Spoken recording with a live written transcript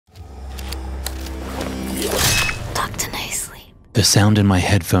The sound in my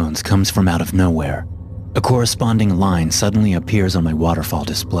headphones comes from out of nowhere. A corresponding line suddenly appears on my waterfall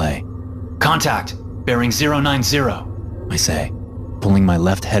display. Contact, bearing 090, I say, pulling my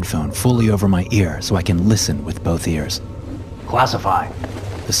left headphone fully over my ear so I can listen with both ears. Classify.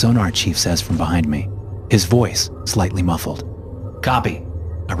 The sonar chief says from behind me, his voice slightly muffled. Copy,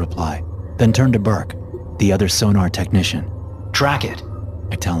 I reply, then turn to Burke, the other sonar technician. Track it.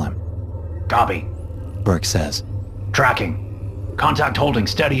 I tell him. Copy. Burke says. Tracking. Contact holding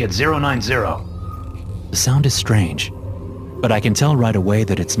steady at 090. The sound is strange, but I can tell right away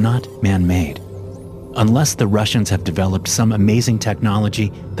that it's not man-made. Unless the Russians have developed some amazing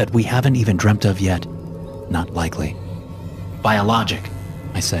technology that we haven't even dreamt of yet, not likely. Biologic,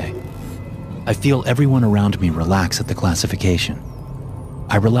 I say. I feel everyone around me relax at the classification.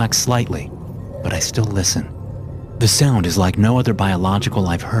 I relax slightly, but I still listen. The sound is like no other biological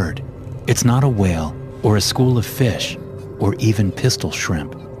I've heard. It's not a whale or a school of fish or even pistol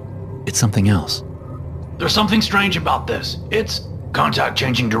shrimp. It's something else. There's something strange about this. It's contact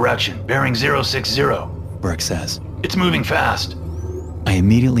changing direction, bearing 060, Burke says. It's moving fast. I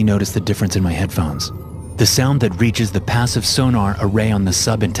immediately notice the difference in my headphones. The sound that reaches the passive sonar array on the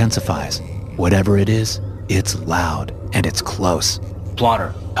sub intensifies. Whatever it is, it's loud and it's close.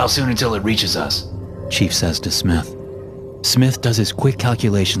 Plotter, how soon until it reaches us? Chief says to Smith. Smith does his quick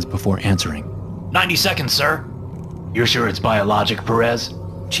calculations before answering. 90 seconds, sir. You're sure it's biologic, Perez?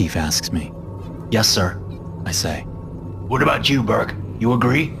 Chief asks me. Yes, sir, I say. What about you, Burke? You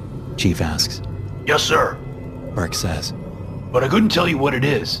agree? Chief asks. Yes, sir, Burke says. But I couldn't tell you what it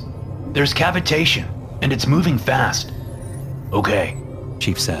is. There's cavitation, and it's moving fast. Okay,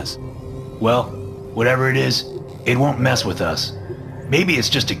 Chief says. Well, whatever it is, it won't mess with us. Maybe it's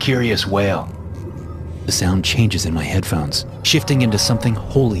just a curious whale. The sound changes in my headphones, shifting into something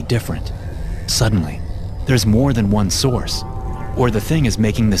wholly different. Suddenly, there's more than one source, or the thing is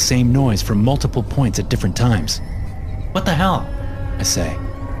making the same noise from multiple points at different times. What the hell? I say.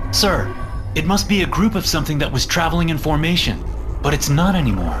 Sir, it must be a group of something that was traveling in formation, but it's not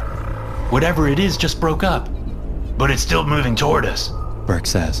anymore. Whatever it is just broke up. But it's still moving toward us, Burke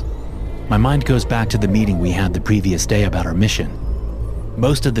says. My mind goes back to the meeting we had the previous day about our mission.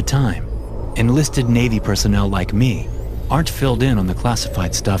 Most of the time, enlisted Navy personnel like me aren't filled in on the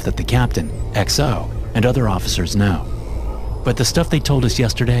classified stuff that the captain, XO, and other officers know. But the stuff they told us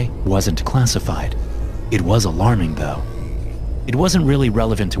yesterday wasn't classified. It was alarming, though. It wasn't really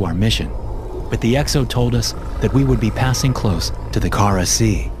relevant to our mission, but the XO told us that we would be passing close to the Kara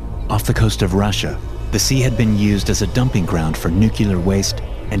Sea, off the coast of Russia. The sea had been used as a dumping ground for nuclear waste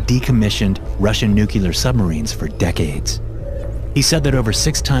and decommissioned Russian nuclear submarines for decades. He said that over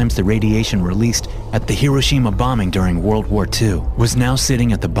 6 times the radiation released at the Hiroshima bombing during World War II was now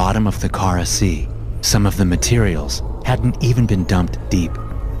sitting at the bottom of the Kara Sea. Some of the materials hadn't even been dumped deep.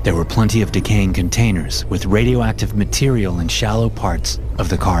 There were plenty of decaying containers with radioactive material in shallow parts of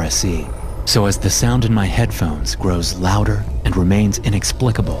the Kara Sea. So as the sound in my headphones grows louder and remains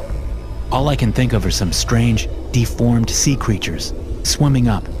inexplicable, all I can think of are some strange, deformed sea creatures swimming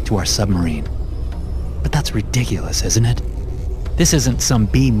up to our submarine. But that's ridiculous, isn't it? This isn't some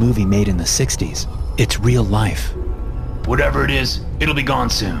B movie made in the 60s. It's real life. Whatever it is, it'll be gone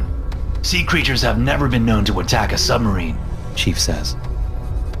soon. Sea creatures have never been known to attack a submarine, Chief says.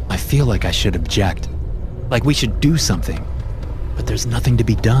 I feel like I should object, like we should do something, but there's nothing to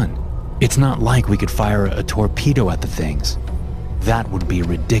be done. It's not like we could fire a torpedo at the things. That would be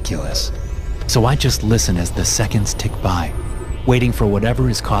ridiculous. So I just listen as the seconds tick by, waiting for whatever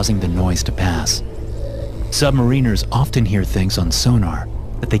is causing the noise to pass. Submariners often hear things on sonar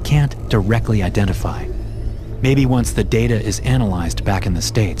that they can't directly identify. Maybe once the data is analyzed back in the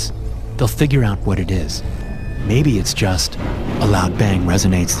States, they'll figure out what it is. Maybe it's just a loud bang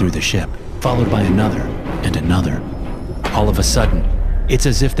resonates through the ship, followed by another and another. All of a sudden, it's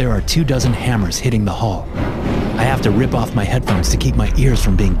as if there are 24 hammers hitting the hull. I have to rip off my headphones to keep my ears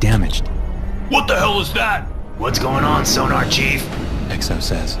from being damaged. What the hell is that? What's going on, Sonar Chief? XO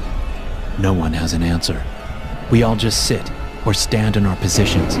says. No one has an answer. We all just sit or stand in our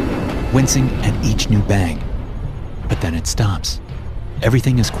positions, wincing at each new bang. But then it stops.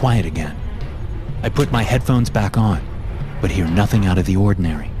 Everything is quiet again. I put my headphones back on, but hear nothing out of the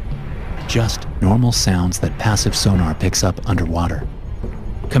ordinary. Just normal sounds that passive sonar picks up underwater.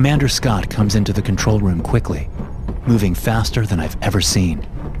 Commander Scott comes into the control room quickly, moving faster than I've ever seen.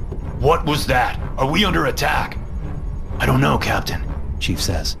 What was that? Are we under attack? I don't know, Captain, Chief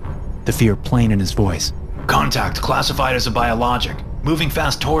says, the fear plain in his voice. Contact classified as a biologic, moving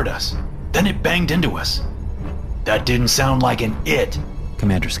fast toward us. Then it banged into us. That didn't sound like an it,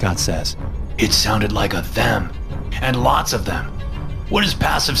 Commander Scott says. It sounded like a them. and lots of them. What is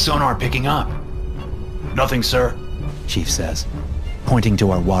passive sonar picking up? Nothing, sir, Chief says, pointing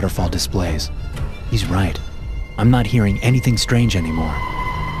to our waterfall displays. He's right. I'm not hearing anything strange anymore.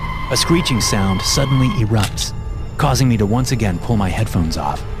 A screeching sound suddenly erupts, causing me to once again pull my headphones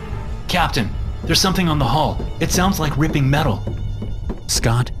off. Captain, there's something on the hull. It sounds like ripping metal.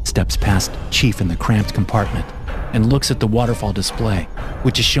 Scott steps past Chief in the cramped compartment and looks at the waterfall display,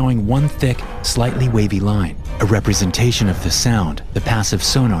 which is showing one thick, slightly wavy line, a representation of the sound the passive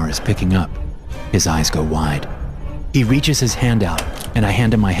sonar is picking up. His eyes go wide. He reaches his hand out, and I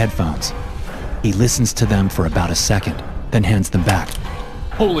hand him my headphones. He listens to them for about a second, then hands them back.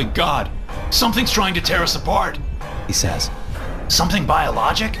 Holy God! Something's trying to tear us apart! He says. Something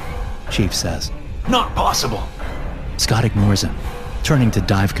biologic? Chief says. Not possible! Scott ignores him, turning to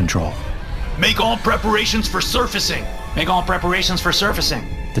dive control. Make all preparations for surfacing! Make all preparations for surfacing!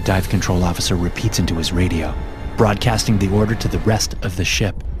 The dive control officer repeats into his radio, broadcasting the order to the rest of the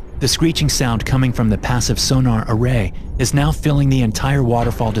ship. The screeching sound coming from the passive sonar array is now filling the entire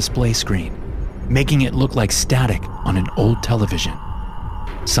waterfall display screen, making it look like static on an old television.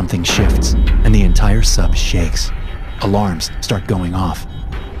 Something shifts, and the entire sub shakes. Alarms start going off.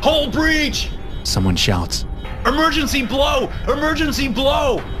 Hull breach! Someone shouts. Emergency blow! Emergency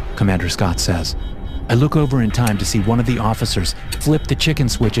blow! Commander Scott says. I look over in time to see one of the officers flip the chicken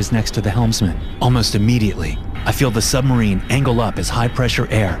switches next to the helmsman. Almost immediately, I feel the submarine angle up as high-pressure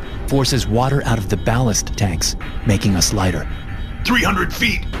air forces water out of the ballast tanks, making us lighter. 300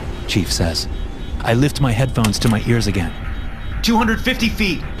 feet! Chief says. I lift my headphones to my ears again. 250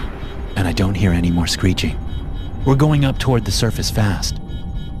 feet! And I don't hear any more screeching. We're going up toward the surface fast.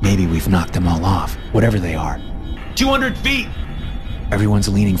 Maybe we've knocked them all off, whatever they are. 200 feet! Everyone's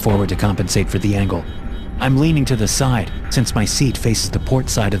leaning forward to compensate for the angle. I'm leaning to the side, since my seat faces the port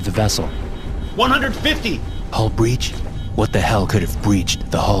side of the vessel. 150! Hull breach? What the hell could have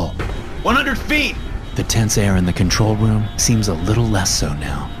breached the hull? 100 feet! The tense air in the control room seems a little less so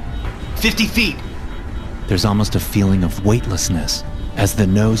now. 50 feet! There's almost a feeling of weightlessness as the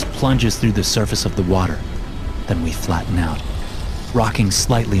nose plunges through the surface of the water. Then we flatten out, rocking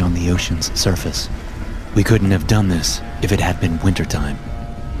slightly on the ocean's surface. We couldn't have done this if it had been wintertime.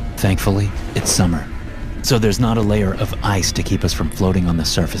 Thankfully, it's summer, so there's not a layer of ice to keep us from floating on the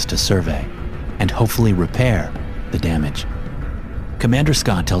surface to survey, and hopefully repair the damage. Commander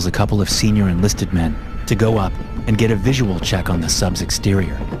Scott tells a couple of senior enlisted men to go up and get a visual check on the sub's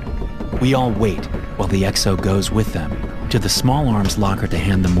exterior. We all wait while the XO goes with them to the small arms locker to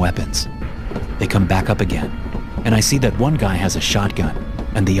hand them weapons. They come back up again, and I see that one guy has a shotgun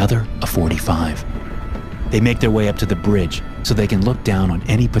and the other a .45. They make their way up to the bridge so they can look down on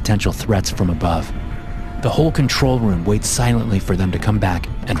any potential threats from above. The whole control room waits silently for them to come back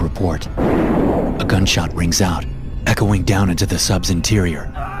and report. A gunshot rings out, echoing down into the sub's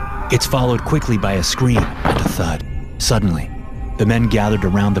interior. It's followed quickly by a scream and a thud. Suddenly, the men gathered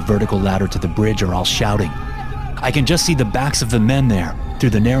around the vertical ladder to the bridge are all shouting. I can just see the backs of the men there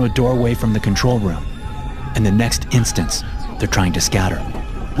through the narrow doorway from the control room. In the next instance, they're trying to scatter,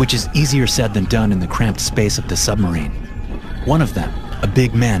 which is easier said than done in the cramped space of the submarine. One of them, a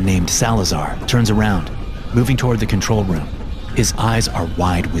big man named Salazar, turns around, moving toward the control room. His eyes are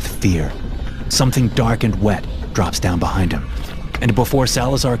wide with fear. Something dark and wet drops down behind him. And before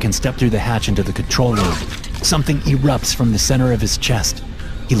Salazar can step through the hatch into the control room, something erupts from the center of his chest.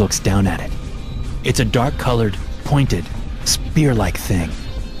 He looks down at it. It's a dark-colored, pointed, spear-like thing,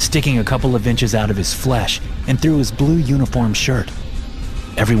 sticking a couple of inches out of his flesh and through his blue uniform shirt.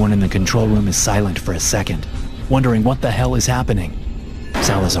 Everyone in the control room is silent for a second, wondering what the hell is happening.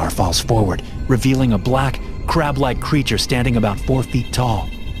 Salazar falls forward, revealing a black, crab-like creature standing about 4 feet tall.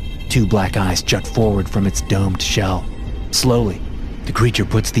 2 black eyes jut forward from its domed shell. Slowly, the creature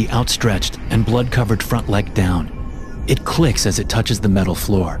puts the outstretched and blood-covered front leg down. It clicks as it touches the metal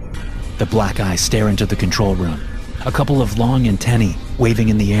floor. The black eyes stare into the control room, a couple of long antennae waving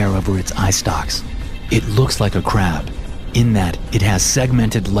in the air over its eye stalks. It looks like a crab, in that it has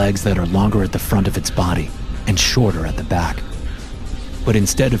segmented legs that are longer at the front of its body and shorter at the back. But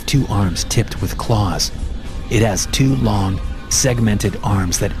instead of 2 arms tipped with claws, it has 2 long, segmented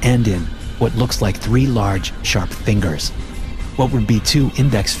arms that end in what looks like 3 large, sharp fingers. What would be 2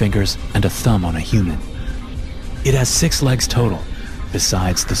 index fingers and a thumb on a human. It has 6 legs total,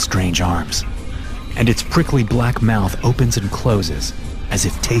 besides the strange arms. And its prickly black mouth opens and closes, as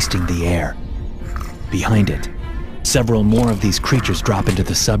if tasting the air. Behind it, several more of these creatures drop into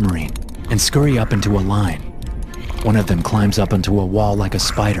the submarine and scurry up into a line. One of them climbs up onto a wall like a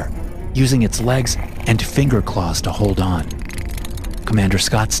spider, using its legs and finger claws to hold on. Commander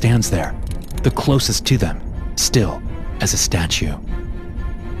Scott stands there, the closest to them, still as a statue.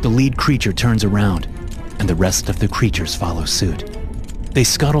 The lead creature turns around, and the rest of the creatures follow suit. They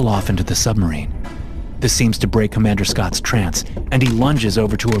scuttle off into the submarine. This seems to break Commander Scott's trance, and he lunges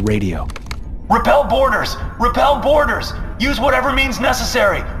over to a radio. Repel boarders! Repel boarders! Use whatever means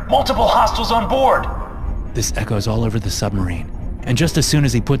necessary! Multiple hostiles on board! This echoes all over the submarine, and just as soon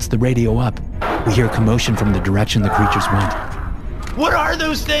as he puts the radio up, we hear commotion from the direction the creatures went. What are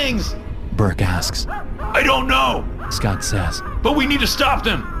those things? Burke asks. I don't know, Scott says. but we need to stop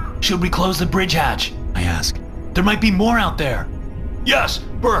them. Should we close the bridge hatch? I ask. There might be more out there. Yes,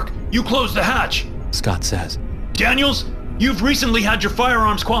 Burke, you close the hatch. Scott says. Daniels, you've recently had your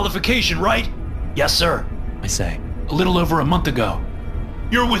firearms qualification, right? Yes, sir. I say. A little over a month ago.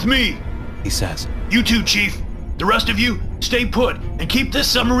 You're with me, He says. You too, Chief. The rest of you, stay put and keep this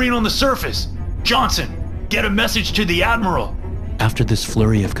submarine on the surface. Johnson, get a message to the Admiral. After this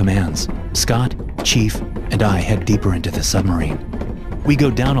flurry of commands, Scott, Chief, and I head deeper into the submarine. We go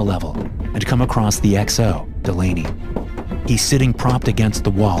down a level and come across the XO, Delaney. He's sitting propped against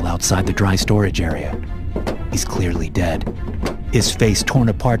the wall outside the dry storage area. He's clearly dead, his face torn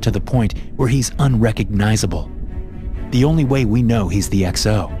apart to the point where he's unrecognizable. The only way we know he's the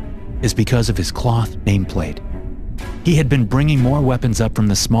XO is because of his cloth nameplate. He had been bringing more weapons up from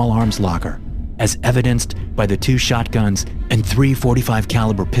the small arms locker, as evidenced by the 2 shotguns and 3 .45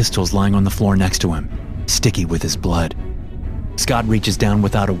 caliber pistols lying on the floor next to him, sticky with his blood. Scott reaches down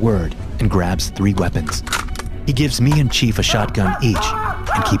without a word and grabs 3 weapons. He gives me and Chief a shotgun each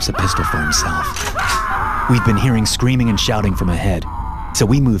and keeps a pistol for himself. We'd been hearing screaming and shouting from ahead, so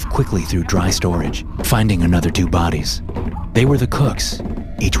we move quickly through dry storage, finding another 2 bodies. They were the cooks,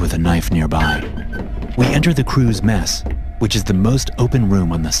 each with a knife nearby. We enter the crew's mess, which is the most open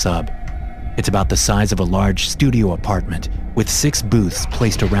room on the sub. It's about the size of a large studio apartment with 6 booths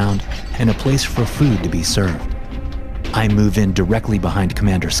placed around and a place for food to be served. I move in directly behind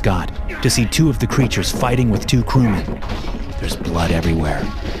Commander Scott to see 2 of the creatures fighting with 2 crewmen. There's blood everywhere.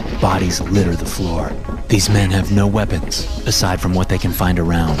 Bodies litter the floor. These men have no weapons, aside from what they can find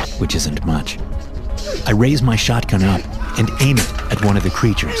around, which isn't much. I raise my shotgun up and aim it at one of the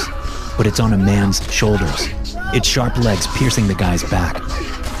creatures, but it's on a man's shoulders, its sharp legs piercing the guy's back.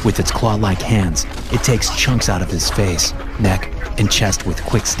 With its claw-like hands, it takes chunks out of his face, neck, and chest with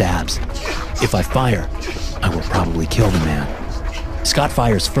quick stabs. If I fire, I will probably kill the man. Scott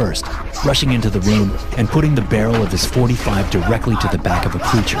fires first, rushing into the room and putting the barrel of his .45 directly to the back of a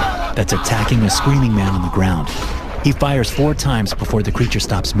creature that's attacking a screaming man on the ground. He fires 4 times before the creature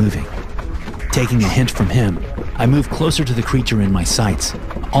stops moving. Taking a hint from him, I move closer to the creature in my sights,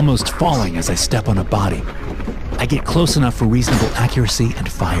 almost falling as I step on a body. I get close enough for reasonable accuracy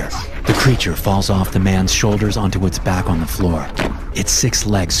and fire. The creature falls off the man's shoulders onto its back on the floor, its 6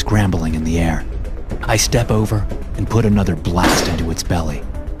 legs scrambling in the air. I step over and put another blast into its belly.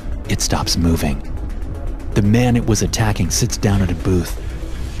 It stops moving. The man it was attacking sits down at a booth.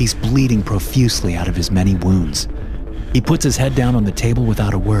 He's bleeding profusely out of his many wounds. He puts his head down on the table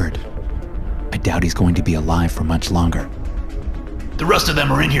without a word. I doubt he's going to be alive for much longer. The rest of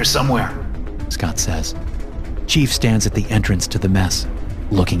them are in here somewhere, Scott says. Chief stands at the entrance to the mess,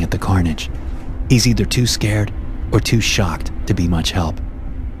 looking at the carnage. He's either too scared or too shocked to be much help.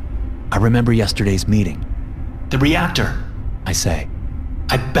 I remember yesterday's meeting. The reactor, I say.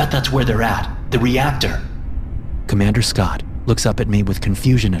 I bet that's where they're at. The reactor. Commander Scott looks up at me with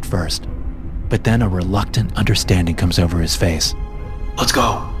confusion at first, but then a reluctant understanding comes over his face. Let's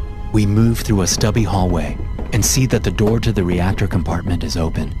go. We move through a stubby hallway and see that the door to the reactor compartment is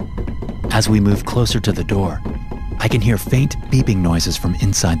open. As we move closer to the door, I can hear faint beeping noises from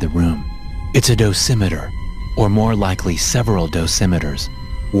inside the room. It's a dosimeter, or more likely several dosimeters,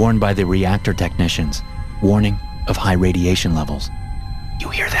 worn by the reactor technicians, warning of high radiation levels. You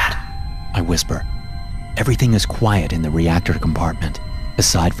hear that? I whisper. Everything is quiet in the reactor compartment,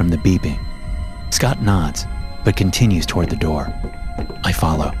 aside from the beeping. Scott nods, but continues toward the door. I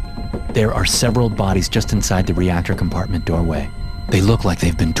follow. There are several bodies just inside the reactor compartment doorway. They look like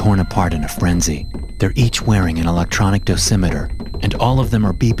they've been torn apart in a frenzy. They're each wearing an electronic dosimeter, and all of them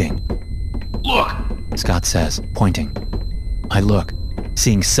are beeping. Look, Scott says, pointing. I look,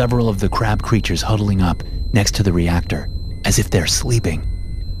 seeing several of the crab creatures huddling up next to the reactor, as if they're sleeping.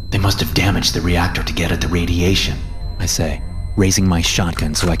 They must have damaged the reactor to get at the radiation, I say, raising my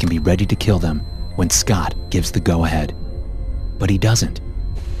shotgun so I can be ready to kill them when Scott gives the go-ahead. But he doesn't.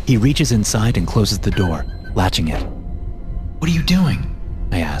 He reaches inside and closes the door, latching it. What are you doing?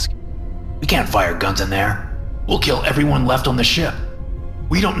 I ask. We can't fire guns in there. We'll kill everyone left on the ship.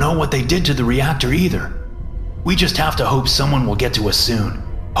 We don't know what they did to the reactor either. We just have to hope someone will get to us soon.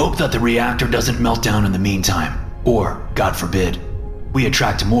 Hope that the reactor doesn't melt down in the meantime. Or, God forbid, we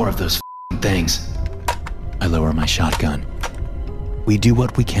attract more of those f***ing things. I lower my shotgun. We do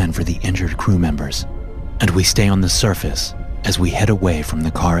what we can for the injured crew members, and we stay on the surface as we head away from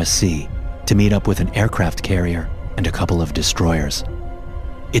the Kara Sea to meet up with an aircraft carrier and a couple of destroyers.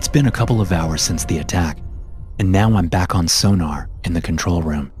 It's been a couple of hours since the attack, and now I'm back on sonar in the control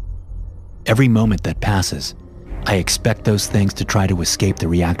room. Every moment that passes, I expect those things to try to escape the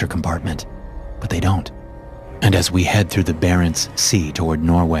reactor compartment, but they don't. And as we head through the Barents Sea toward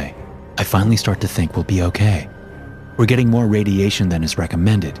Norway, I finally start to think we'll be okay. We're getting more radiation than is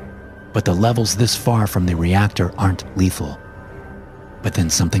recommended, but the levels this far from the reactor aren't lethal. But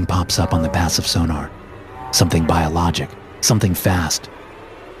then something pops up on the passive sonar. Something biologic, something fast,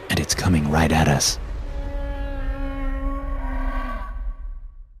 and it's coming right at us.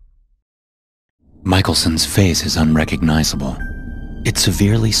 Michelson's face is unrecognizable. It's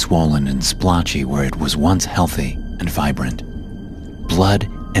severely swollen and splotchy where it was once healthy and vibrant. Blood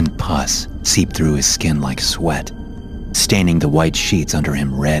and pus seep through his skin like sweat, staining the white sheets under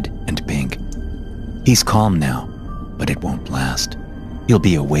him red and pink. He's calm now, but it won't last. He'll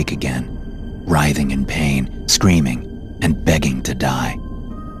be awake again, writhing in pain, screaming, and begging to die.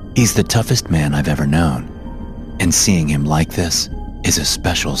 He's the toughest man I've ever known, and seeing him like this is a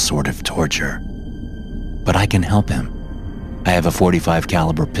special sort of torture. But I can help him. I have a .45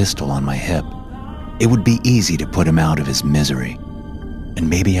 caliber pistol on my hip. It would be easy to put him out of his misery. And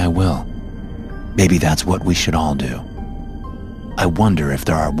maybe I will. Maybe that's what we should all do. I wonder if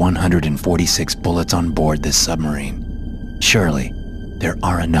there are 146 bullets on board this submarine. Surely, there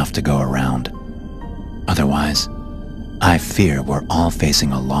are enough to go around. Otherwise, I fear we're all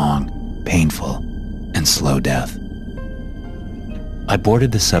facing a long, painful, and slow death. I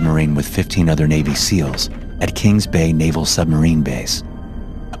boarded the submarine with 15 other Navy SEALs at Kings Bay Naval Submarine Base.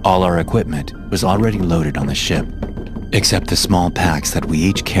 All our equipment was already loaded on the ship, except the small packs that we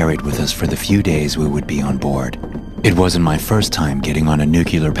each carried with us for the few days we would be on board. It wasn't my first time getting on a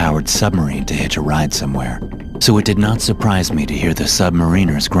nuclear-powered submarine to hitch a ride somewhere, so it did not surprise me to hear the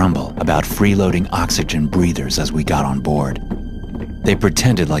submariners grumble about freeloading oxygen breathers as we got on board. They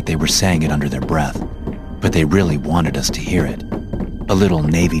pretended like they were saying it under their breath, but they really wanted us to hear it. A little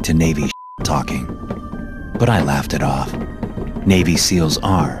Navy-to-Navy talking. But I laughed it off. Navy SEALs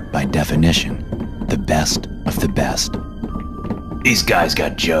are, by definition, the best of the best. These guys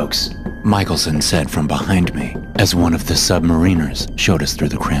got jokes, Michelson said from behind me as one of the submariners showed us through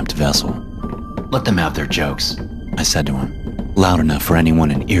the cramped vessel. Let them have their jokes, I said to him, loud enough for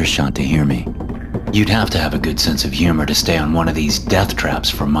anyone in earshot to hear me. You'd have to have a good sense of humor to stay on one of these death traps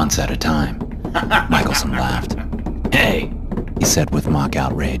for months at a time. Michelson laughed. Hey, he said with mock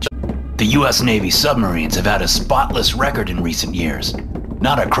outrage. The US Navy submarines have had a spotless record in recent years.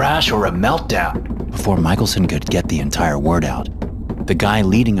 Not a crash or a meltdown. Before Michelson could get the entire word out, the guy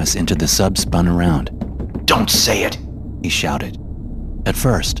leading us into the sub spun around. Don't say it, he shouted. At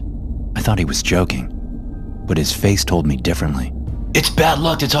first, I thought he was joking, but his face told me differently. It's bad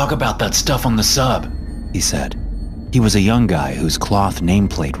luck to talk about that stuff on the sub, he said. He was a young guy whose cloth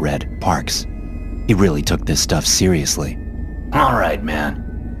nameplate read Parks. He really took this stuff seriously. All right,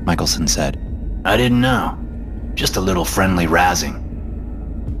 man, Michelson said. I didn't know. Just a little friendly razzing.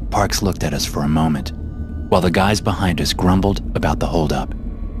 Parks looked at us for a moment, while the guys behind us grumbled about the holdup.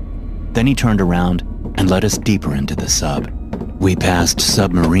 Then he turned around and led us deeper into the sub. We passed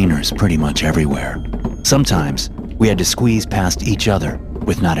submariners pretty much everywhere. Sometimes, we had to squeeze past each other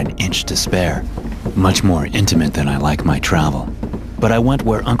with not an inch to spare. Much more intimate than I like my travel. But I went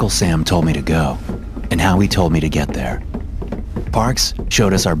where Uncle Sam told me to go, and how he told me to get there. Parks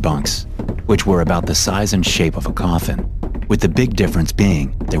showed us our bunks, which were about the size and shape of a coffin, with the big difference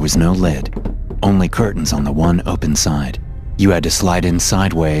being there was no lid, only curtains on the one open side. You had to slide in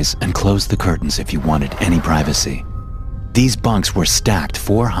sideways and close the curtains if you wanted any privacy. These bunks were stacked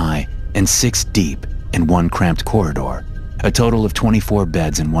 4 high and 6 deep in one cramped corridor, a total of 24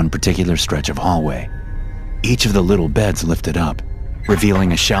 beds in one particular stretch of hallway. Each of the little beds lifted up,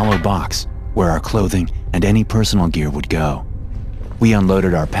 revealing a shallow box where our clothing and any personal gear would go. We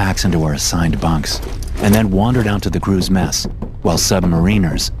unloaded our packs into our assigned bunks, and then wandered out to the crew's mess, while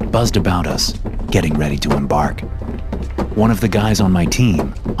submariners buzzed about us, getting ready to embark. One of the guys on my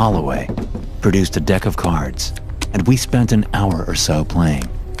team, Holloway, produced a deck of cards, and we spent an hour or so playing.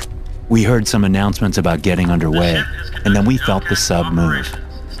 We heard some announcements about getting underway, and then we felt the sub move.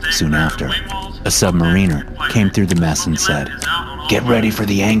 Soon after, a submariner came through the mess and said, "Get ready for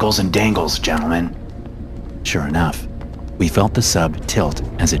the angles and dangles, gentlemen." Sure enough, we felt the sub tilt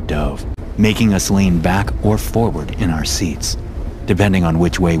as it dove, making us lean back or forward in our seats. depending on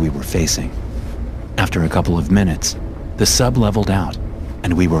which way we were facing. After a couple of minutes, the sub leveled out,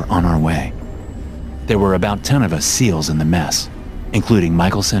 and we were on our way. There were about 10 of us SEALs in the mess, including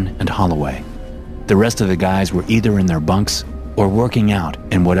Michelson and Holloway. The rest of the guys were either in their bunks or working out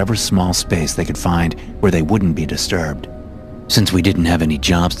in whatever small space they could find where they wouldn't be disturbed. Since we didn't have any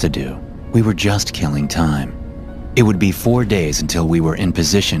jobs to do, we were just killing time. It would be 4 days until we were in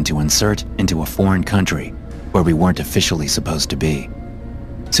position to insert into a foreign country where we weren't officially supposed to be.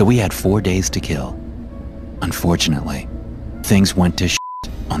 So we had 4 days to kill. Unfortunately, things went to shit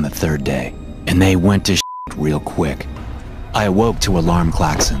on the third day, and they went to shit real quick. I awoke to alarm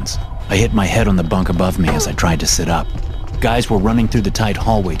klaxons. I hit my head on the bunk above me as I tried to sit up. Guys were running through the tight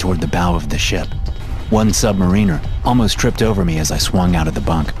hallway toward the bow of the ship. One submariner almost tripped over me as I swung out of the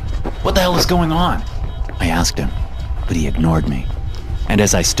bunk. What the hell is going on? I asked him, but he ignored me. And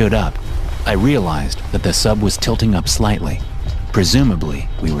as I stood up, I realized that the sub was tilting up slightly. Presumably,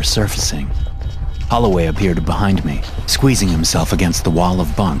 we were surfacing. Holloway appeared behind me, squeezing himself against the wall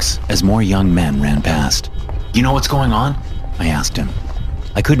of bunks as more young men ran past. You know what's going on? I asked him.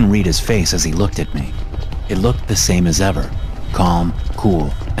 I couldn't read his face as he looked at me. It looked the same as ever, calm,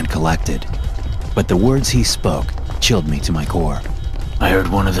 cool, and collected. But the words he spoke chilled me to my core. I heard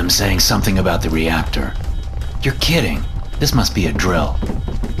one of them saying something about the reactor. You're kidding. This must be a drill.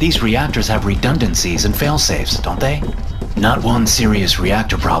 These reactors have redundancies and failsafes, don't they? Not one serious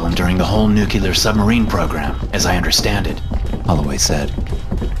reactor problem during the whole nuclear submarine program, as I understand it, Holloway said.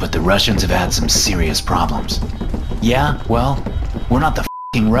 But the Russians have had some serious problems. Yeah, well, we're not the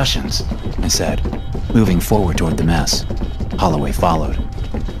f***ing Russians, I said, moving forward toward the mess. Holloway followed.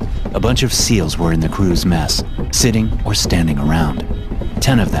 A bunch of SEALs were in the crew's mess, sitting or standing around.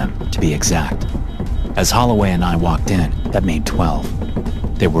 10 of them, to be exact. As Holloway and I walked in, that made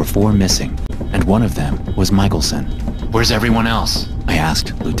 12. There were 4 missing, and one of them was Michelson. Where's everyone else? I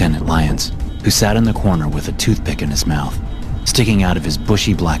asked Lieutenant Lyons, who sat in the corner with a toothpick in his mouth, sticking out of his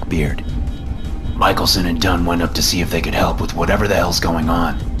bushy black beard. Michelson and Dunn went up to see if they could help with whatever the hell's going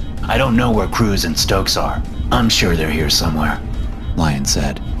on. I don't know where Cruz and Stokes are. I'm sure they're here somewhere, Lyons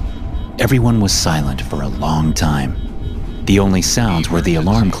said. Everyone was silent for a long time. The only sounds were the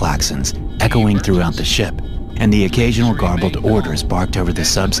alarm klaxons echoing throughout the ship, and the occasional garbled orders barked over the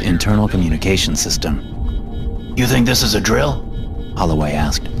sub's internal communication system. You think this is a drill? Holloway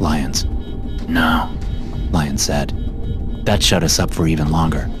asked Lyons. No, Lyons said. That shut us up for even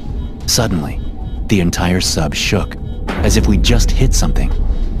longer. Suddenly, the entire sub shook, as if we just hit something.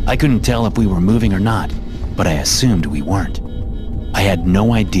 I couldn't tell if we were moving or not, but I assumed we weren't. I had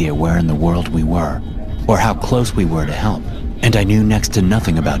no idea where in the world we were, or how close we were to help, and I knew next to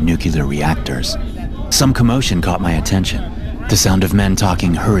nothing about nuclear reactors. Some commotion caught my attention. The sound of men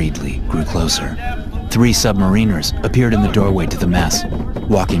talking hurriedly grew closer. 3 submariners appeared in the doorway to the mess,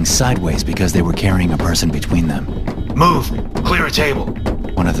 walking sideways because they were carrying a person between them. Move! Clear a table!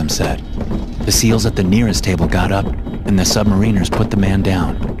 One of them said. The SEALs at the nearest table got up, and the submariners put the man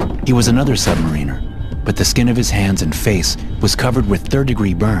down. He was another submariner, but the skin of his hands and face was covered with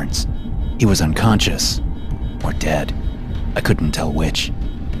third-degree burns. He was unconscious, or dead. I couldn't tell which.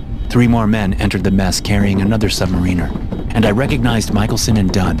 3 more men entered the mess carrying another submariner, and I recognized Michelson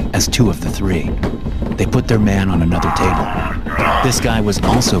and Dunn as 2 of the 3. They put their man on another table. This guy was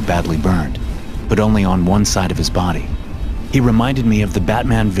also badly burned, but only on one side of his body. He reminded me of the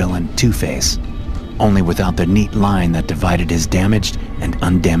Batman villain Two-Face, only without the neat line that divided his damaged and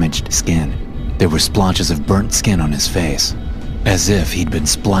undamaged skin. There were splotches of burnt skin on his face, as if he'd been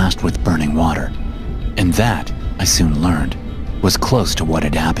splashed with burning water. And that, I soon learned, was close to what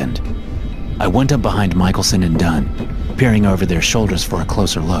had happened. I went up behind Michelson and Dunn, peering over their shoulders for a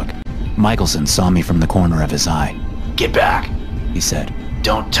closer look. Michelson saw me from the corner of his eye. Get back, he said.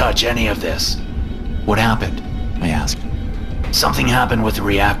 Don't touch any of this. What happened? I asked. Something happened with the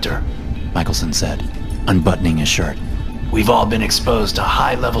reactor, Michelson said, unbuttoning his shirt. We've all been exposed to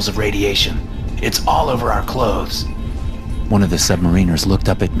high levels of radiation. It's all over our clothes. One of the submariners looked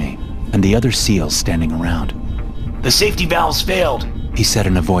up at me, and the other SEALs standing around. The safety valves failed, he said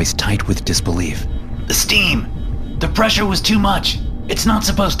in a voice tight with disbelief. The steam. The pressure was too much. It's not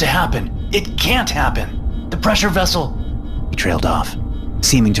supposed to happen. It can't happen. The pressure vessel... He trailed off,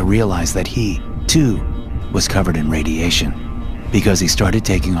 seeming to realize that he, too, was covered in radiation, because he started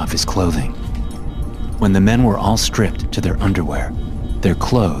taking off his clothing. When the men were all stripped to their underwear, their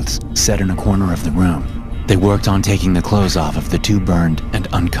clothes set in a corner of the room, they worked on taking the clothes off of the 2 burned and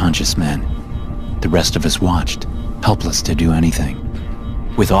unconscious men. The rest of us watched, helpless to do anything.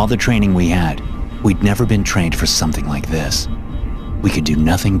 With all the training we had, we'd never been trained for something like this. We could do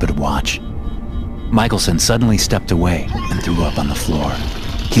nothing but watch. Michelson suddenly stepped away and threw up on the floor.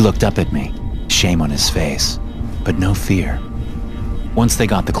 He looked up at me, shame on his face, but no fear. Once they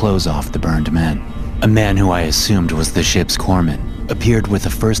got the clothes off the burned men, a man who I assumed was the ship's corpsman appeared with a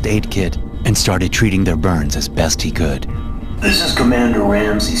first aid kit and started treating their burns as best he could. This is Commander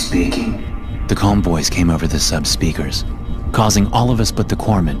Ramsey speaking. The calm voice came over the sub speakers, causing all of us but the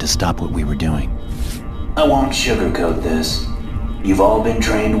corpsman to stop what we were doing. I won't sugarcoat this. You've all been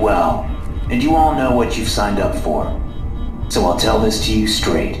trained well, and you all know what you've signed up for. So I'll tell this to you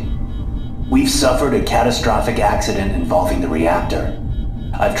straight. We've suffered a catastrophic accident involving the reactor.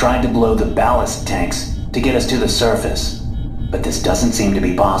 I've tried to blow the ballast tanks to get us to the surface, but this doesn't seem to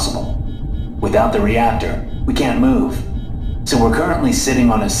be possible. Without the reactor, we can't move. So we're currently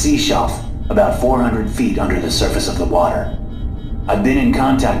sitting on a sea shelf about 400 feet under the surface of the water. I've been in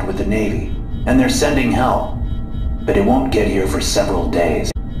contact with the Navy, and they're sending help, but it won't get here for several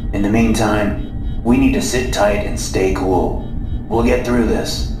days. In the meantime, we need to sit tight and stay cool. We'll get through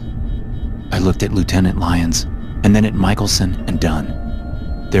this. I looked at Lieutenant Lyons, and then at Michelson and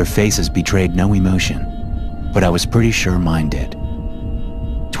Dunn. Their faces betrayed no emotion, but I was pretty sure mine did.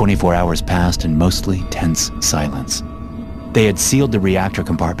 24 hours passed in mostly tense silence. They had sealed the reactor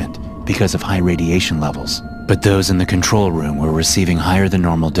compartment because of high radiation levels, but those in the control room were receiving higher than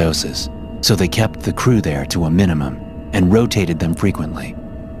normal doses, so they kept the crew there to a minimum and rotated them frequently.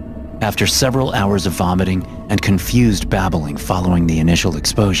 After several hours of vomiting and confused babbling following the initial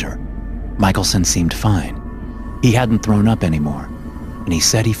exposure, Michelson seemed fine. He hadn't thrown up anymore, and he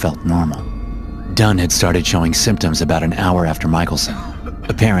said he felt normal. Dunn had started showing symptoms about an hour after Michelson.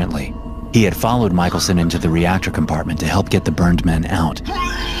 Apparently, he had followed Michelson into the reactor compartment to help get the burned men out.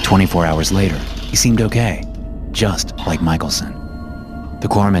 24 hours later, he seemed okay, just like Michelson. The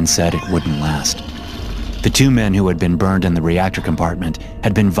corpsman said it wouldn't last. The two men who had been burned in the reactor compartment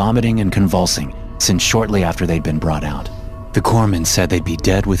had been vomiting and convulsing since shortly after they'd been brought out. The corpsman said they'd be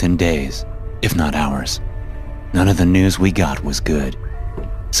dead within days, if not hours. None of the news we got was good.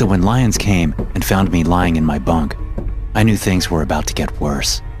 So when Lyons came and found me lying in my bunk, I knew things were about to get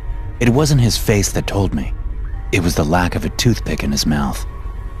worse. It wasn't his face that told me. It was the lack of a toothpick in his mouth.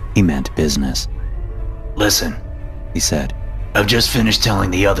 He meant business. Listen, he said. I've just finished telling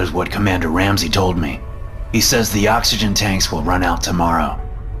the others what Commander Ramsey told me. He says the oxygen tanks will run out tomorrow.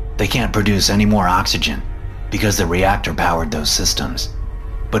 They can't produce any more oxygen because the reactor powered those systems.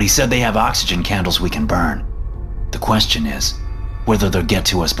 But he said they have oxygen candles we can burn. The question is whether they'll get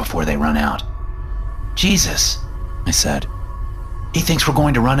to us before they run out. Jesus, I said. He thinks we're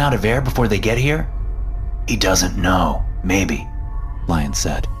going to run out of air before they get here? He doesn't know, maybe, Lyons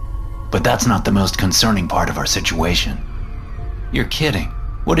said. But that's not the most concerning part of our situation. You're kidding.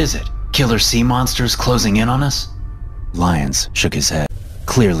 What is it? Killer sea monsters closing in on us? Lyons shook his head,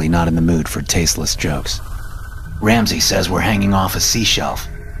 clearly not in the mood for tasteless jokes. Ramsey says we're hanging off a sea shelf.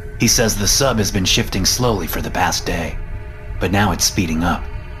 He says the sub has been shifting slowly for the past day, but now it's speeding up.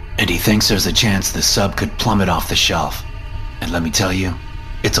 And he thinks there's a chance the sub could plummet off the shelf. And let me tell you,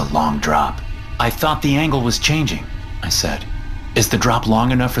 it's a long drop. I thought the angle was changing, I said. Is the drop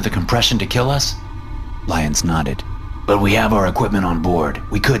long enough for the compression to kill us? Lyons nodded. But we have our equipment on board.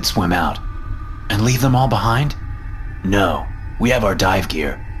 We could swim out. And leave them all behind? No, we have our dive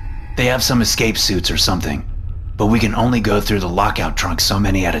gear. They have some escape suits or something. But we can only go through the lockout trunk so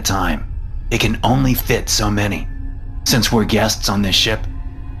many at a time. It can only fit so many. Since we're guests on this ship,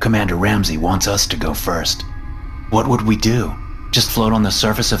 Commander Ramsey wants us to go first. What would we do? Just float on the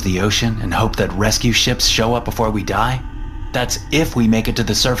surface of the ocean and hope that rescue ships show up before we die? That's if we make it to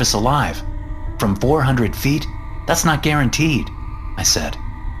the surface alive. From 400 feet, that's not guaranteed, I said.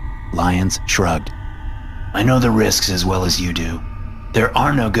 Lyons shrugged. I know the risks as well as you do. There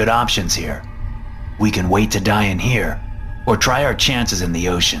are no good options here. We can wait to die in here, or try our chances in the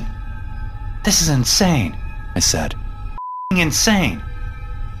ocean. This is insane, I said. Insane.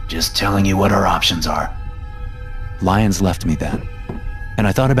 Just telling you what our options are. Lyons left me then, and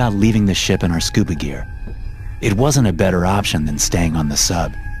I thought about leaving the ship in our scuba gear. It wasn't a better option than staying on the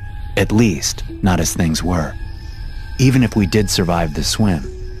sub. At least, not as things were. Even if we did survive the swim,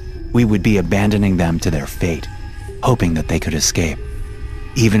 we would be abandoning them to their fate, hoping that they could escape.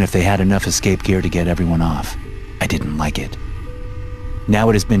 Even if they had enough escape gear to get everyone off, I didn't like it. Now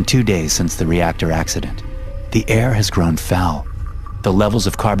it has been 2 days since the reactor accident. The air has grown foul. The levels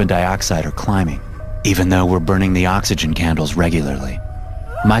of carbon dioxide are climbing, even though we're burning the oxygen candles regularly.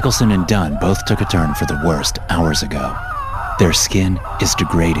 Michelson and Dunn both took a turn for the worst hours ago. Their skin is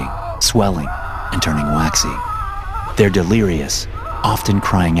degrading, swelling, and turning waxy. They're delirious, often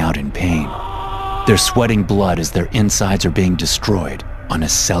crying out in pain. They're sweating blood as their insides are being destroyed on a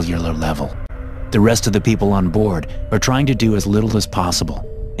cellular level. The rest of the people on board are trying to do as little as possible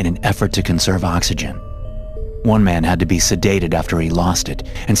in an effort to conserve oxygen. One man had to be sedated after he lost it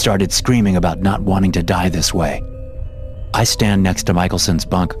and started screaming about not wanting to die this way. I stand next to Michelson's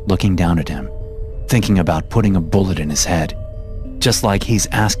bunk looking down at him, thinking about putting a bullet in his head, just like he's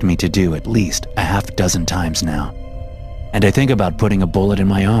asked me to do at least a half dozen times now. And I think about putting a bullet in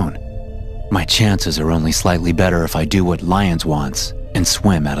my own. My chances are only slightly better if I do what Lyons wants and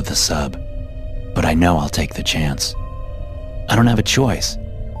swim out of the sub. But I know I'll take the chance. I don't have a choice.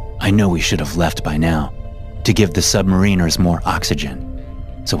 I know we should have left by now, to give the submariners more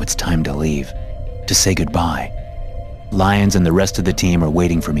oxygen. So it's time to leave, to say goodbye. Lyons and the rest of the team are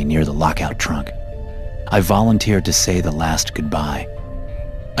waiting for me near the lockout trunk. I volunteered to say the last goodbye.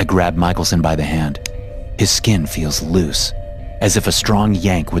 I grab Michelson by the hand. His skin feels loose, as if a strong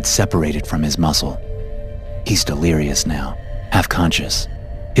yank would separate it from his muscle. He's delirious now, half conscious.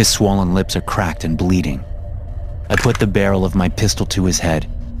 His swollen lips are cracked and bleeding. I put the barrel of my pistol to his head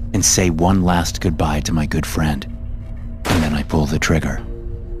and say one last goodbye to my good friend. And then I pull the trigger.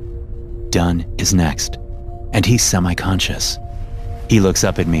 Dunn is next, and he's semi-conscious. He looks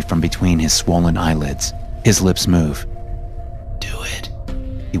up at me from between his swollen eyelids. His lips move. Do it,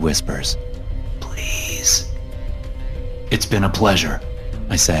 he whispers. please. It's been a pleasure,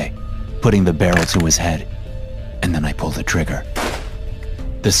 I say, putting the barrel to his head, and then I pull the trigger.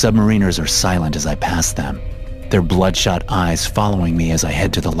 The submariners are silent as I pass them, their bloodshot eyes following me as I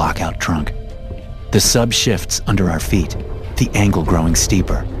head to the lockout trunk. The sub shifts under our feet, the angle growing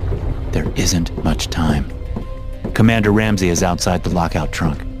steeper. There isn't much time. Commander Ramsey is outside the lockout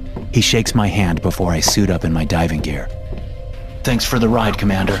trunk. He shakes my hand before I suit up in my diving gear. Thanks for the ride,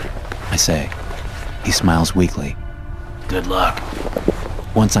 Commander, I say. He smiles weakly. Good luck.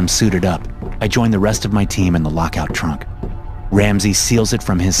 Once I'm suited up, I join the rest of my team in the lockout trunk. Ramsey seals it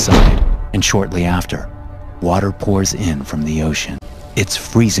from his side, and shortly after, water pours in from the ocean. It's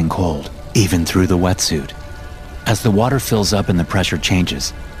freezing cold, even through the wetsuit. As the water fills up and the pressure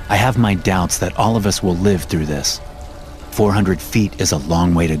changes, I have my doubts that all of us will live through this. 400 feet is a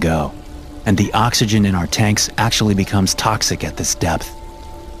long way to go, and the oxygen in our tanks actually becomes toxic at this depth.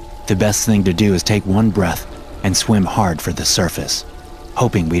 The best thing to do is take one breath and swim hard for the surface,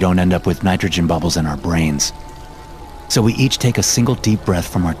 hoping we don't end up with nitrogen bubbles in our brains. So we each take a single deep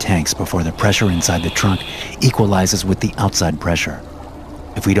breath from our tanks before the pressure inside the trunk equalizes with the outside pressure.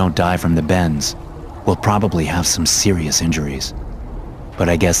 If we don't die from the bends, we'll probably have some serious injuries. But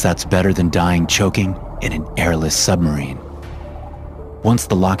I guess that's better than dying choking in an airless submarine. Once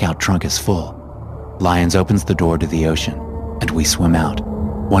the lockout trunk is full, Lyons opens the door to the ocean, and we swim out,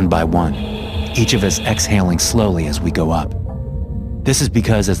 one by one, each of us exhaling slowly as we go up. This is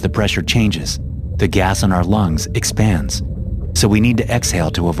because as the pressure changes, the gas in our lungs expands, so we need to exhale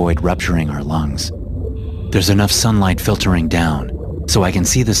to avoid rupturing our lungs. There's enough sunlight filtering down, so I can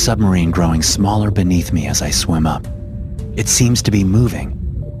see the submarine growing smaller beneath me as I swim up. It seems to be moving.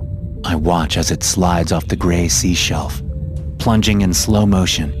 I watch as it slides off the gray sea shelf, plunging in slow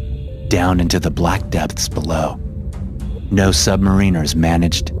motion down into the black depths below. No submariners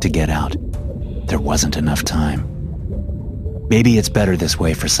managed to get out. There wasn't enough time. Maybe it's better this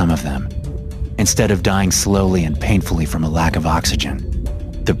way for some of them. Instead of dying slowly and painfully from a lack of oxygen,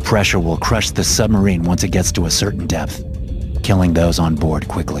 the pressure will crush the submarine once it gets to a certain depth, killing those on board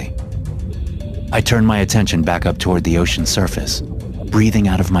quickly. I turn my attention back up toward the ocean surface, breathing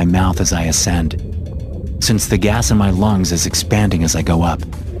out of my mouth as I ascend. Since the gas in my lungs is expanding as I go up,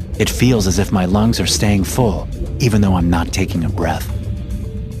 it feels as if my lungs are staying full, even though I'm not taking a breath.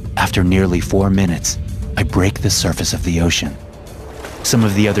 After nearly 4 minutes, I break the surface of the ocean. Some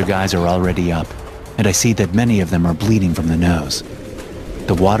of the other guys are already up, and I see that many of them are bleeding from the nose.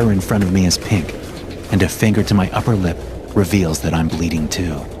 The water in front of me is pink, and a finger to my upper lip reveals that I'm bleeding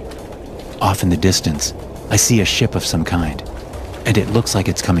too. Off in the distance, I see a ship of some kind, and it looks like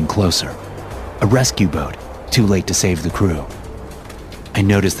it's coming closer. A rescue boat, too late to save the crew. I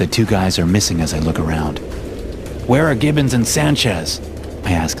notice that 2 guys are missing as I look around. "Where are Gibbons and Sanchez?"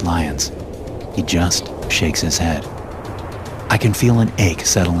 I ask Lyons. He just shakes his head. I can feel an ache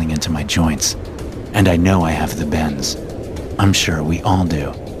settling into my joints, and I know I have the bends. I'm sure we all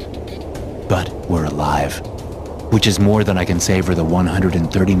do. But we're alive, which is more than I can say for the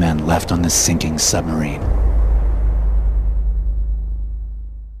 130 men left on this sinking submarine.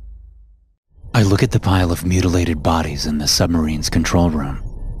 I look at the pile of mutilated bodies in the submarine's control room.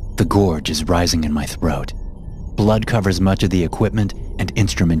 The gorge is rising in my throat. Blood covers much of the equipment and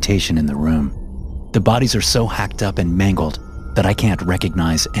instrumentation in the room. The bodies are so hacked up and mangled that I can't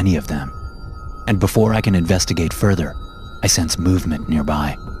recognize any of them. And before I can investigate further, I sense movement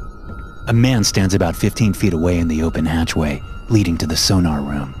nearby. A man stands about 15 feet away in the open hatchway leading to the sonar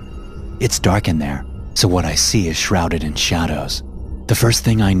room. It's dark in there, so what I see is shrouded in shadows. The first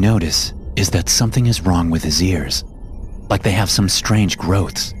thing I notice is that something is wrong with his ears, like they have some strange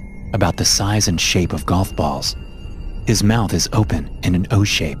growths about the size and shape of golf balls. His mouth is open in an O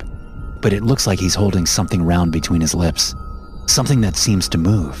shape, but it looks like he's holding something round between his lips, something that seems to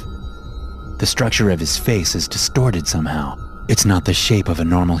move. The structure of his face is distorted somehow. It's not the shape of a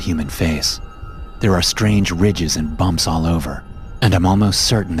normal human face. There are strange ridges and bumps all over, and I'm almost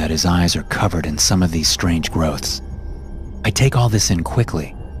certain that his eyes are covered in some of these strange growths. I take all this in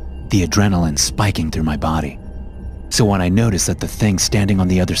quickly, the adrenaline spiking through my body. So when I notice that the thing standing on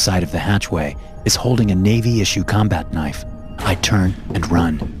the other side of the hatchway is holding a Navy-issue combat knife, I turn and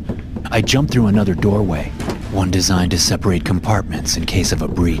run. I jump through another doorway, one designed to separate compartments in case of a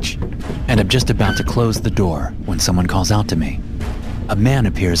breach, and I'm just about to close the door when someone calls out to me. A man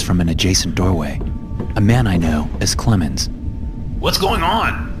appears from an adjacent doorway, a man I know as Clemens. "What's going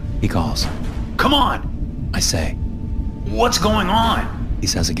on?" He calls. "Come on," I say. "What's going on?" He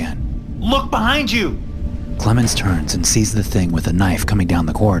says again. "Look behind you." Clemens turns and sees the thing with a knife coming down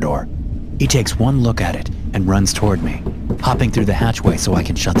the corridor. He takes one look at it and runs toward me, hopping through the hatchway so I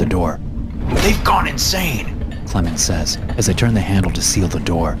can shut the door. "They've gone insane," Clemens says as I turn the handle to seal the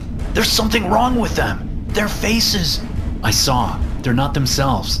door. "There's something wrong with them. Their faces." I saw. They're not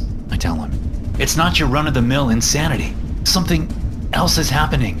themselves, I tell him. "It's not your run-of-the-mill insanity. Something else is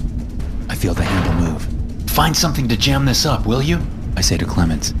happening." I feel the handle move. "Find something to jam this up, will you?" I say to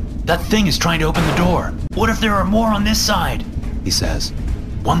Clemens. "That thing is trying to open the door. What if there are more on this side?" He says.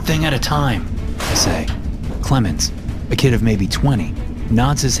 "One thing at a time," I say. Clemens, a kid of maybe 20,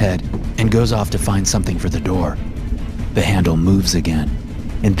 nods his head and goes off to find something for the door. The handle moves again,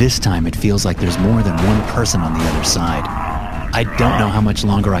 and this time it feels like there's more than one person on the other side. I don't know how much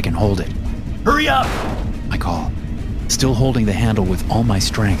longer I can hold it. "Hurry up!" I call. Still holding the handle with all my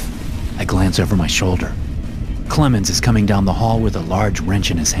strength, I glance over my shoulder. Clemens is coming down the hall with a large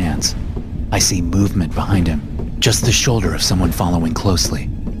wrench in his hands. I see movement behind him, just the shoulder of someone following closely.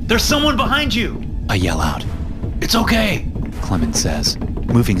 "There's someone behind you!" I yell out. "It's okay," Clemens says,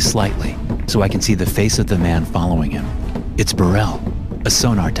 moving slightly so I can see the face of the man following him. It's Burrell, a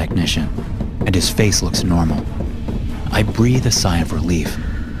sonar technician, and his face looks normal. I breathe a sigh of relief,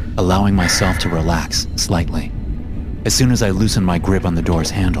 allowing myself to relax slightly. As soon as I loosen my grip on the door's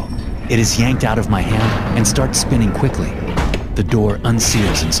handle, it is yanked out of my hand and starts spinning quickly. The door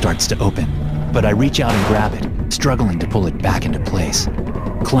unseals and starts to open, but I reach out and grab it, struggling to pull it back into place.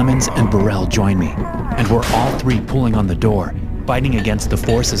 Clemens and Burrell join me, and we're all three pulling on the door, fighting against the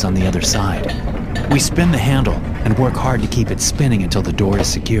forces on the other side. We spin the handle and work hard to keep it spinning until the door is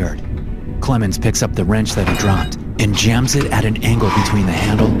secured. Clemens picks up the wrench that he dropped and jams it at an angle between the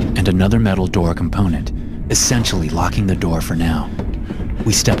handle and another metal door component, essentially locking the door for now.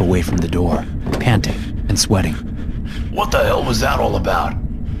 We step away from the door, panting and sweating. "What the hell was that all about?"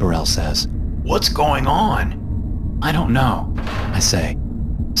 Burrell says. "What's going on?" I don't know, I say.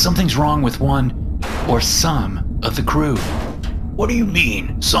 Something's wrong with one, or some, of the crew. "What do you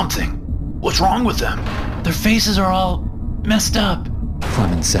mean, something? What's wrong with them?" Their faces are all messed up,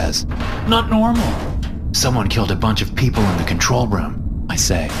 Clemens says. "Not normal." Someone killed a bunch of people in the control room, I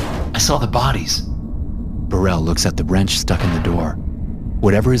say. I saw the bodies. Burrell looks at the wrench stuck in the door.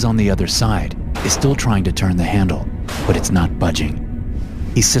 Whatever is on the other side is still trying to turn the handle, but it's not budging.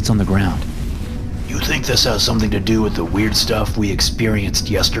 He sits on the ground. "You think this has something to do with the weird stuff we experienced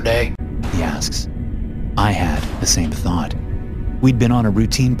yesterday?" He asks. I had the same thought. We'd been on a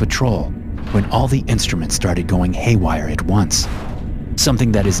routine patrol when all the instruments started going haywire at once.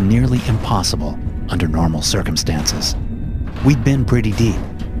 Something that is nearly impossible under normal circumstances. We'd been pretty deep,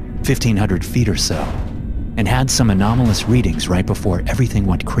 1,500 feet or so, and had some anomalous readings right before everything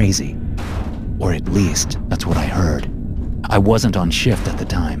went crazy. Or at least, that's what I heard. I wasn't on shift at the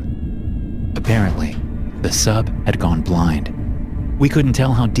time. Apparently, the sub had gone blind. We couldn't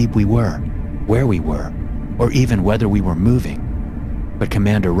tell how deep we were, where we were, or even whether we were moving. But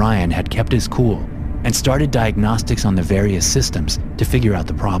Commander Ryan had kept his cool and started diagnostics on the various systems to figure out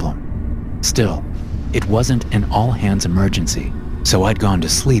the problem. Still, it wasn't an all-hands emergency, so I'd gone to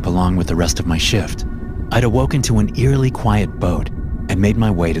sleep along with the rest of my shift. I'd awoken to an eerily quiet boat and made my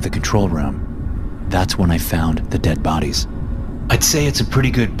way to the control room. That's when I found the dead bodies. I'd say it's a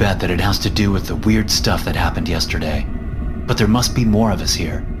pretty good bet that it has to do with the weird stuff that happened yesterday. But there must be more of us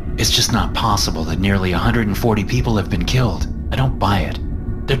here. It's just not possible that nearly 140 people have been killed. I don't buy it.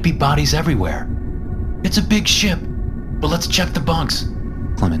 There'd be bodies everywhere. "It's a big ship, but let's check the bunks,"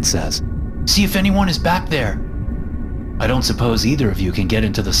 Clemens says. "See if anyone is back there." I don't suppose either of you can get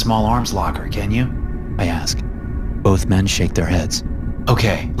into the small arms locker, can you? I ask. Both men shake their heads.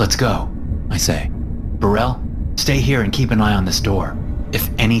 Okay, let's go, I say. Burrell, stay here and keep an eye on this door.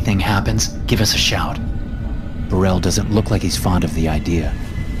 If anything happens, give us a shout. Burrell doesn't look like he's fond of the idea,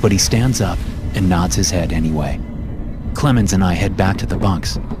 but he stands up and nods his head anyway. Clemens and I head back to the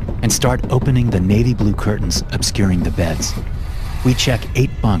bunks and start opening the navy blue curtains obscuring the beds. We check 8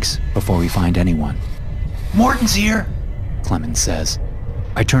 bunks before we find anyone. Morton's here, Clemens says.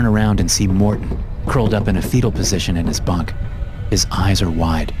 I turn around and see Morton, curled up in a fetal position in his bunk. His eyes are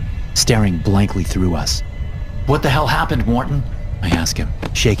wide, staring blankly through us. What the hell happened, Morton? I ask him,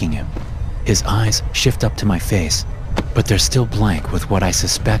 shaking him. His eyes shift up to my face, but they're still blank with what I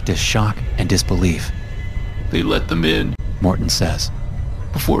suspect is shock and disbelief. They let them in, Morton says.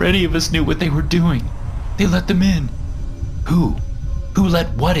 Before any of us knew what they were doing. They let them in. Who? Who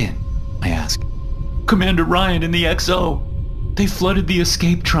let what in? I ask. Commander Ryan and the XO. They flooded the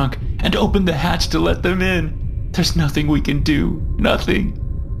escape trunk and opened the hatch to let them in. There's nothing we can do. Nothing.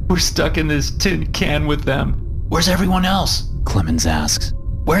 We're stuck in this tin can with them. Where's everyone else? Clemens asks.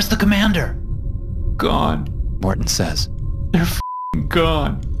 Where's the commander? Gone, Morton says. They're f***ing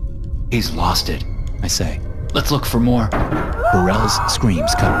gone. He's lost it, I say. Let's look for more. Burrell's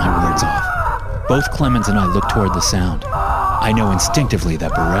screams cut my words off. Both Clemens and I look toward the sound. I know instinctively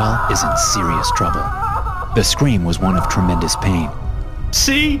that Burrell is in serious trouble. The scream was one of tremendous pain.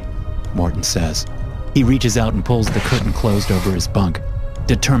 See? Morton says. He reaches out and pulls the curtain closed over his bunk,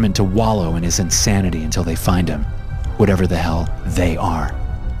 determined to wallow in his insanity until they find him, whatever the hell they are.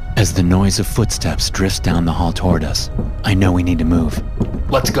 As the noise of footsteps drifts down the hall toward us, I know we need to move.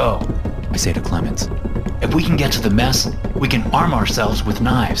 Let's go, I say to Clemens. If we can get to the mess, we can arm ourselves with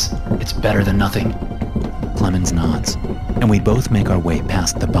knives. It's better than nothing. Clemens nods, and we both make our way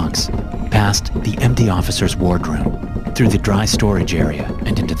past the bunks, past the empty officer's wardroom, through the dry storage area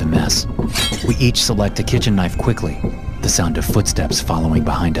and into the mess. We each select a kitchen knife quickly, the sound of footsteps following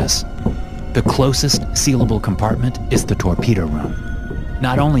behind us. The closest sealable compartment is the torpedo room.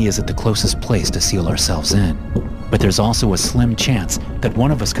 Not only is it the closest place to seal ourselves in, but there's also a slim chance that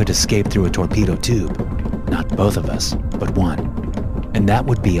one of us could escape through a torpedo tube. Not both of us, but one. And that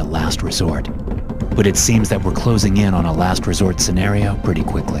would be a last resort. But it seems that we're closing in on a last resort scenario pretty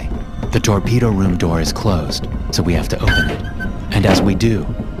quickly. The torpedo room door is closed, so we have to open it. And as we do,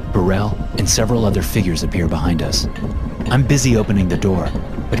 Burrell and several other figures appear behind us. I'm busy opening the door,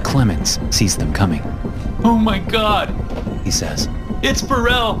 but Clemens sees them coming. Oh my God, he says. It's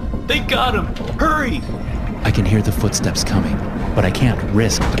Burrell! They got him! Hurry! I can hear the footsteps coming, but I can't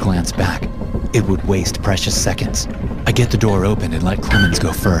risk a glance back. It would waste precious seconds. I get the door open and let Clemens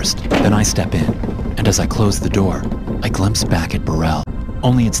go first. Then I step in, and as I close the door, I glimpse back at Burrell.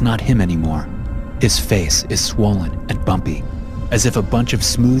 Only it's not him anymore. His face is swollen and bumpy, as if a bunch of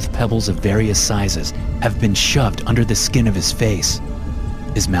smooth pebbles of various sizes have been shoved under the skin of his face.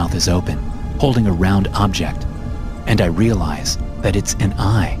 His mouth is open, holding a round object, and I realize that it's an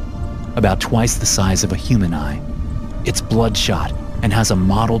eye, about twice the size of a human eye. It's bloodshot and has a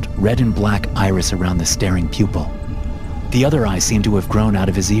mottled red and black iris around the staring pupil. The other eyes seem to have grown out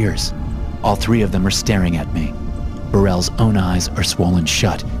of his ears. All 3 of them are staring at me. Burrell's own eyes are swollen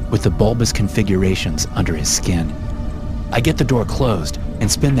shut with the bulbous configurations under his skin. I get the door closed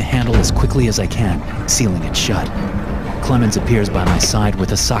and spin the handle as quickly as I can, sealing it shut. Clemens appears by my side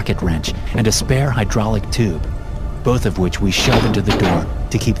with a socket wrench and a spare hydraulic tube, both of which we shove into the door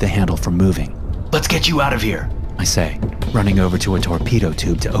to keep the handle from moving. Let's get you out of here, I say, running over to a torpedo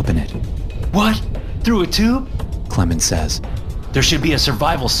tube to open it. What? Through a tube? Clemens says. There should be a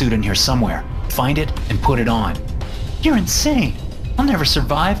survival suit in here somewhere. Find it and put it on. You're insane. I'll never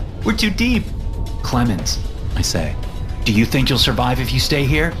survive. We're too deep. Clemens, I say, do you think you'll survive if you stay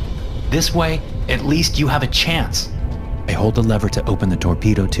here? This way, at least you have a chance. I hold the lever to open the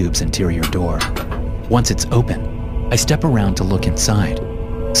torpedo tube's interior door. Once it's open, I step around to look inside.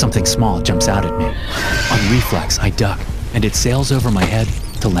 Something small jumps out at me. On reflex, I duck, and it sails over my head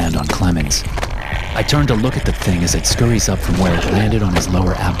to land on Clemens. I turn to look at the thing as it scurries up from where it landed on his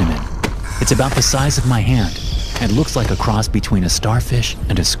lower abdomen. It's about the size of my hand, and looks like a cross between a starfish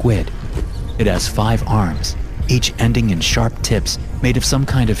and a squid. It has 5 arms, each ending in sharp tips made of some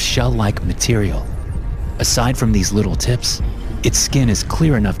kind of shell-like material. Aside from these little tips, its skin is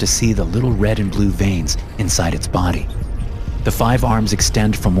clear enough to see the little red and blue veins inside its body. The 5 arms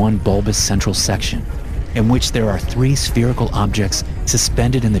extend from one bulbous central section, in which there are 3 spherical objects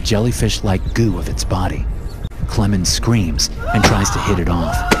suspended in the jellyfish-like goo of its body. Clemens screams and tries to hit it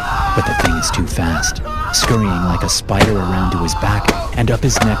off, but the thing is too fast, scurrying like a spider around to his back and up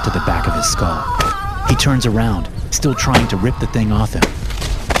his neck to the back of his skull. He turns around, still trying to rip the thing off him.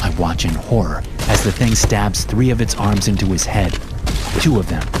 I watch in horror as the thing stabs 3 of its arms into his head, 2 of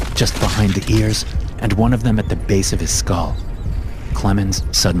them just behind the ears, and 1 of them at the base of his skull. Clemens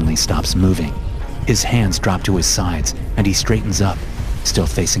suddenly stops moving. His hands drop to his sides, and he straightens up, still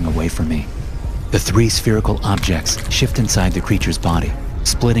facing away from me. The 3 spherical objects shift inside the creature's body,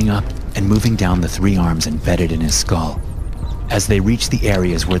 splitting up and moving down the 3 arms embedded in his skull. As they reach the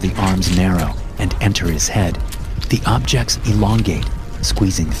areas where the arms narrow and enter his head, the objects elongate,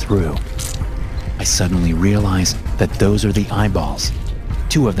 squeezing through. I suddenly realize that those are the eyeballs.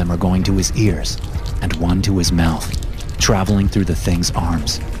 2 of them are going to his ears, and 1 to his mouth, traveling through the thing's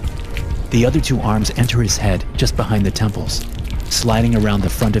arms. The other 2 arms enter his head just behind the temples, sliding around the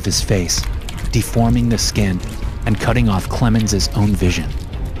front of his face, deforming the skin and cutting off Clemens's own vision.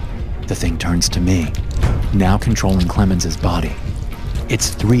 The thing turns to me, now controlling Clemens's body. Its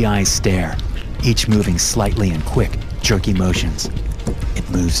 3 eyes stare, each moving slightly in quick, jerky motions. It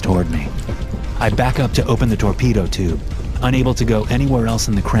moves toward me. I back up to open the torpedo tube, unable to go anywhere else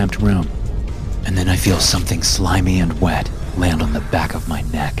in the cramped room. And then I feel something slimy and wet land on the back of my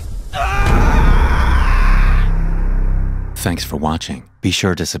neck. Thanks for watching. Be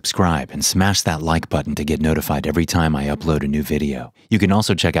sure to subscribe and smash that like button to get notified every time I upload a new video. You can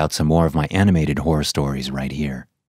also check out some more of my animated horror stories right here.